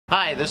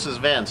Hi, this is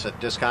Vince at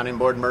Discounting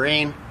Board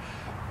Marine.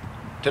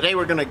 Today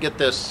we're going to get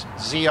this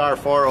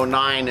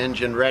ZR409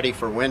 engine ready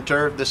for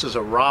winter. This is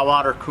a raw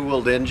water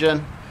cooled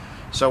engine.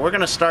 So we're going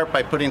to start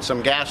by putting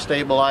some gas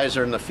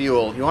stabilizer in the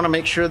fuel. You want to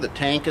make sure the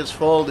tank is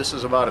full. This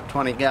is about a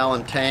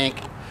 20-gallon tank.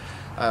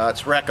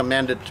 It's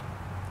recommended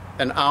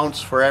an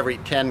ounce for every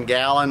 10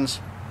 gallons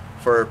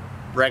for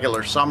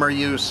regular summer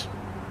use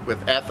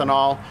with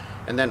ethanol.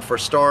 And then for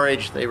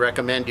storage, they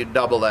recommend you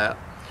double that.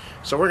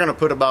 So we're going to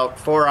put about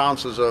 4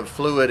 ounces of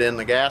fluid in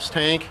the gas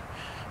tank,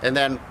 and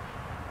then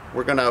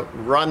we're going to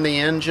run the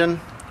engine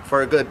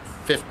for a good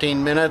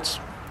 15 minutes,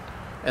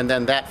 and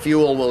then that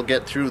fuel will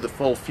get through the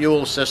full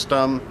fuel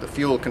system, the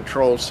fuel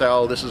control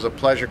cell. This is a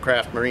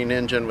Pleasurecraft marine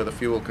engine with a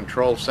fuel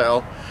control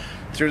cell,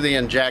 through the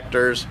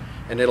injectors,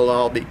 and it'll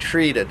all be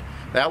treated.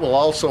 That will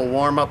also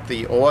warm up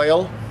the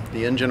oil,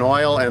 the engine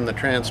oil and the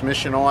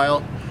transmission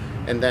oil,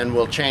 and then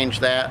we'll change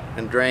that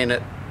and drain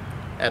it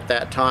at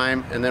that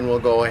time, and then we'll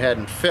go ahead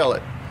and fill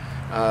it.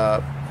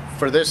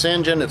 For this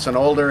engine, it's an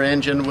older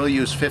engine. We'll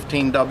use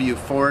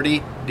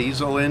 15W40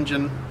 diesel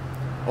engine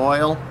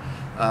oil.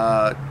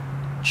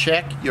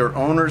 Check your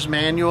owner's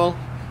manual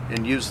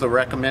and use the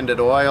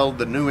recommended oil.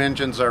 The new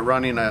engines are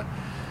running a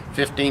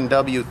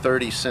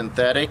 15W30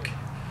 synthetic,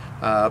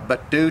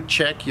 but do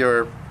check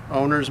your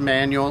owner's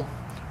manual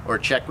or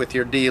check with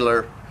your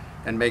dealer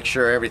and make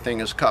sure everything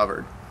is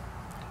covered.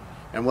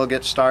 And we'll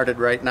get started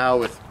right now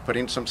with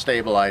putting some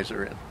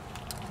stabilizer in.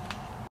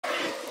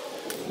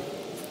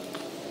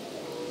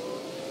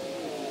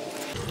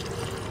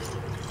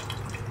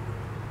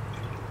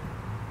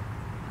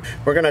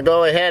 We're going to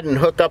go ahead and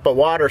hook up a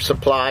water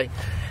supply.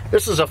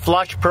 This is a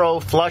Flush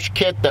Pro flush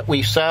kit that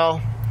we sell.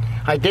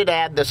 I did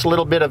add this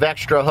little bit of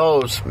extra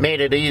hose,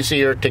 made it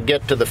easier to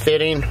get to the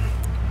fitting.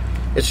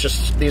 It's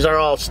just, these are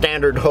all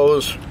standard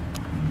hose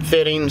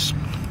fittings.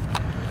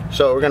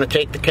 So we're going to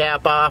take the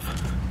cap off,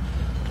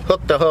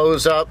 hook the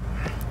hose up,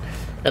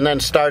 and then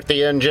start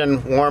the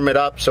engine, warm it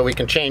up so we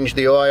can change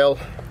the oil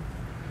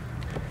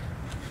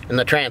and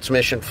the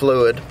transmission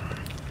fluid,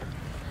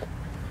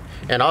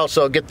 and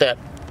also get that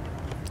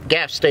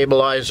gas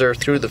stabilizer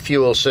through the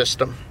fuel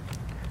system.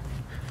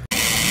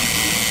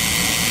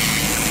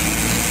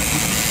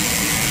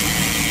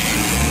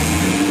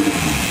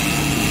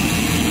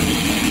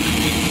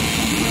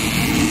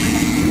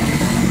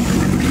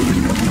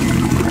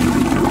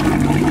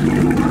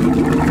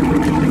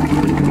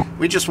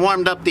 We just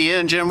warmed up the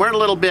engine. We're a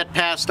little bit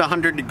past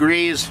 100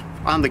 degrees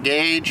on the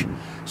gauge,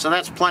 so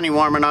that's plenty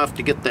warm enough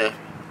to get the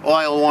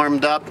oil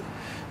warmed up.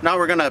 Now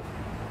we're going to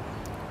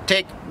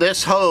take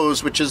this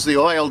hose, which is the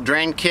oil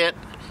drain kit.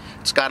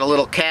 It's got a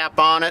little cap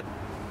on it.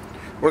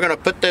 We're going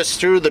to put this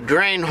through the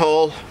drain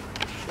hole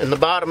in the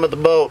bottom of the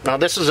boat. Now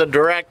this is a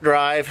direct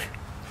drive,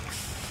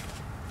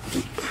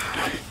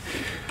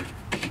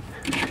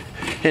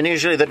 and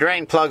usually the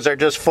drain plugs are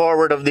just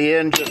forward of the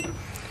engine.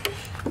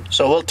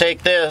 So we'll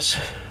take this,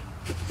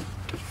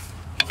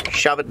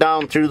 shove it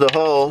down through the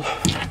hole,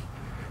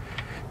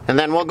 and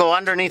then we'll go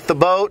underneath the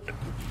boat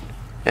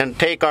and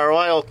take our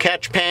oil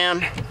catch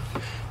pan,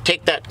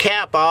 take that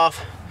cap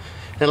off,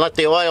 and let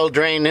the oil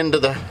drain into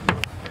the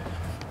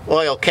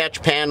oil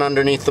catch pan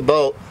underneath the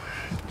boat.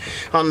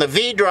 On the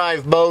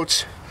V-drive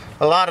boats,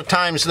 a lot of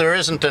times there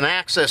isn't an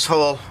access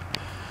hole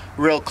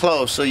real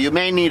close, so you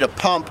may need a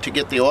pump to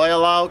get the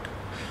oil out,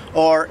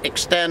 or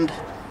extend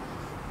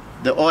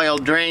the oil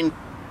drain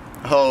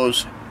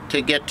hose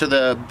to get to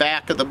the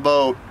back of the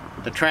boat,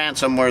 the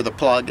transom where the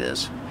plug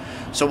is.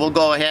 So we'll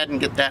go ahead and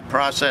get that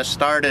process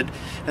started,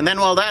 and then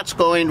while that's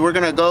going, we're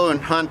going to go and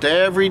hunt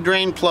every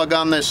drain plug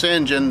on this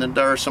engine.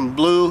 There are some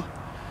blue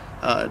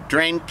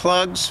drain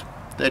plugs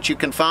that you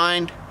can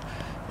find,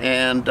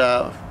 and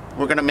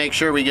we're going to make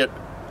sure we get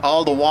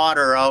all the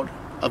water out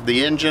of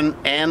the engine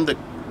and the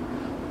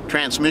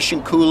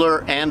transmission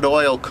cooler and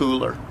oil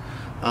cooler.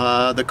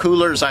 The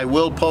coolers, I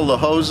will pull the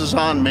hoses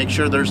on, make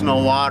sure there's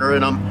no water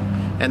in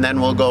them, and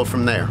then we'll go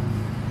from there.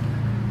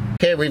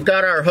 Okay, we've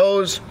got our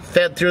hose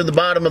fed through the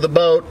bottom of the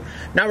boat.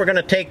 Now we're going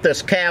to take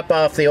this cap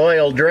off the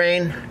oil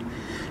drain.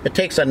 It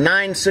takes a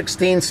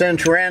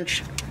 9/16"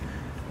 wrench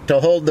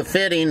to hold the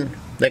fitting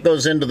that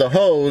goes into the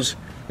hose,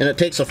 and it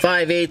takes a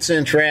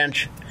 5/8"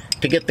 wrench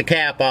to get the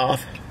cap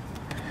off.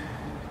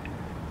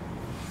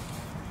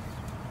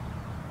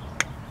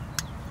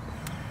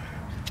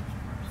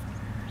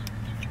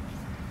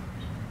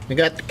 We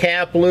got the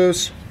cap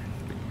loose,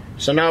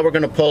 so now we're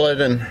going to pull it,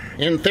 and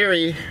in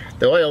theory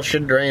the oil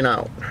should drain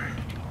out.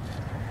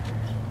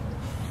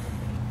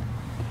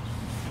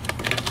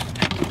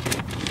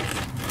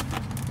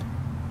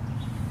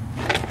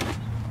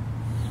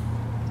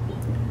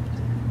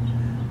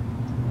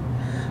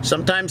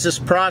 Sometimes this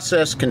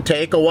process can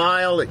take a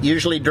while. It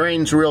usually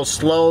drains real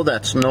slow.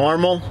 That's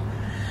normal.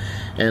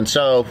 And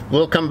so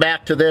we'll come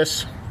back to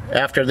this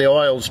after the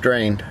oil's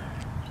drained.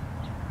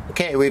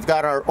 Okay, we've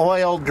got our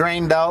oil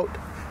drained out.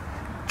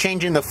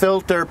 Changing the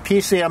filter,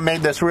 PCM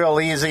made this real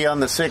easy on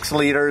the 6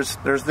 liters.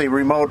 There's the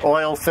remote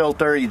oil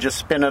filter. You just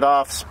spin it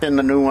off, spin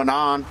the new one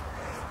on,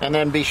 and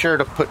then be sure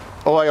to put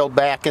oil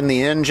back in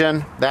the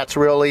engine. That's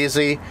real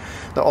easy.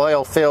 The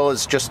oil fill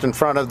is just in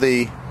front of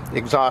the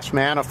exhaust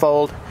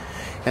manifold.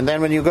 And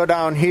then when you go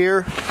down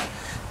here,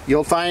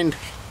 you'll find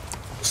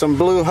some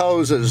blue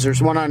hoses.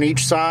 There's one on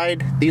each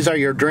side. These are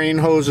your drain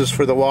hoses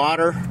for the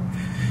water.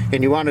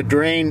 And you want to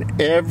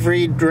drain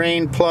every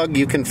drain plug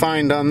you can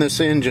find on this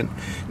engine.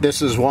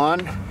 This is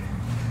one.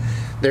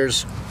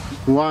 There's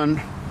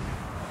one.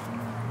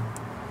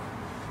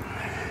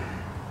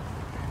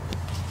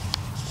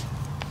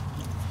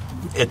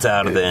 It's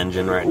out of the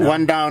engine right now.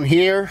 One down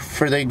here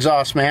for the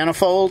exhaust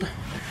manifold.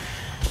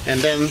 And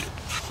then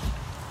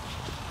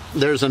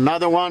there's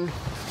another one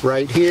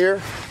right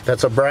here.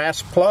 That's a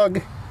brass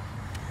plug.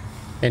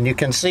 And you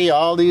can see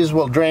all these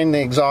will drain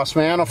the exhaust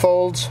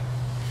manifolds.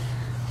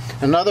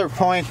 Another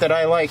point that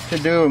I like to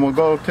do, and we'll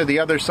go to the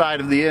other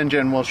side of the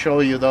engine, we'll show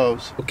you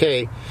those.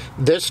 Okay,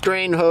 this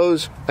drain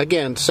hose,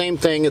 again, same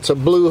thing. It's a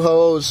blue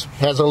hose,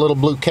 has a little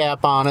blue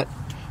cap on it.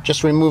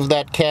 Just remove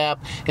that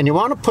cap, and you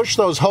want to push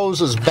those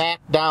hoses back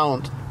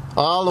down,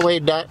 all the way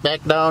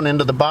back down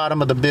into the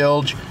bottom of the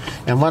bilge.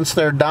 And once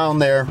they're down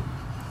there,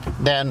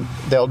 then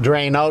they'll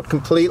drain out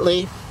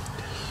completely.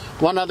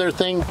 One other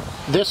thing,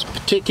 this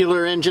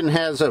particular engine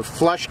has a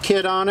flush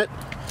kit on it.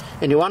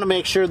 And you want to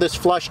make sure this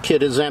flush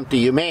kit is empty.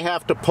 You may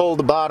have to pull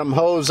the bottom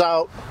hose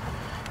out,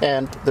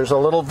 and there's a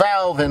little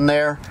valve in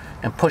there,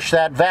 and push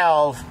that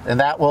valve, and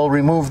that will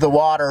remove the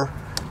water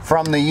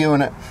from the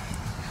unit.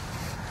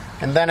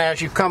 And then as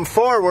you come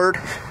forward,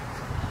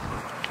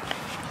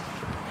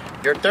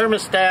 your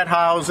thermostat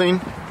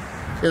housing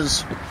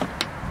is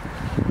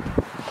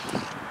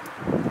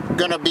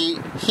going to be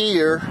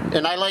here,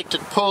 and I like to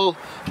pull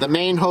the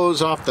main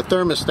hose off the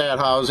thermostat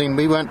housing.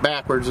 We went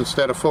backwards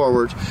instead of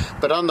forwards,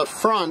 but on the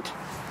front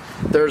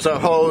there's a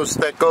hose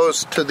that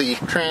goes to the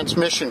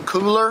transmission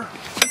cooler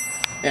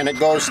and it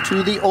goes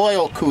to the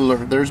oil cooler.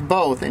 There's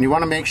both, and you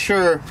want to make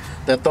sure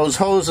that those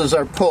hoses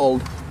are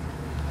pulled.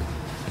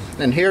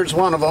 And here's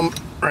one of them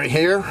right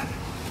here,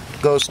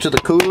 goes to the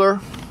cooler.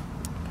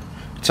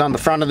 It's on the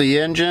front of the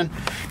engine,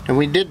 and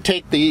we did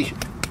take the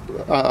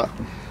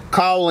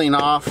cowling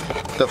off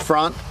the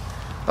front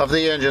of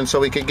the engine so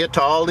we could get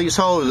to all these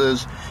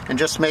hoses and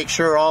just make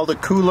sure all the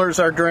coolers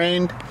are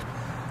drained.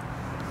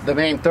 The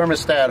main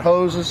thermostat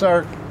hoses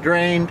are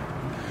drained.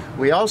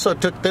 We also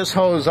took this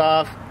hose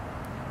off,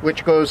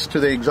 which goes to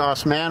the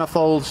exhaust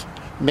manifolds.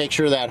 Make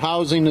sure that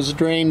housing is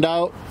drained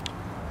out.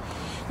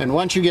 And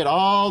once you get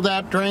all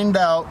that drained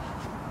out,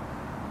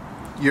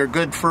 you're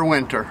good for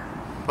winter.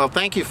 Well,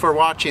 thank you for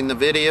watching the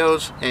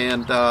videos,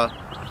 and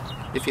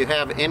if you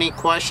have any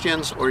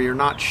questions or you're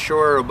not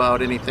sure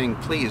about anything,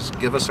 please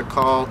give us a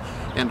call,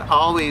 and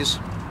always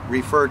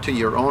refer to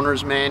your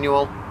owner's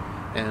manual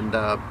and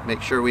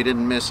make sure we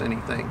didn't miss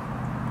anything.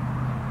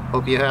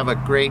 Hope you have a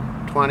great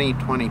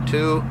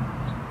 2022,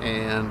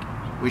 and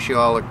wish you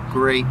all a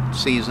great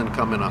season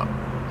coming up.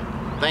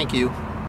 Thank you.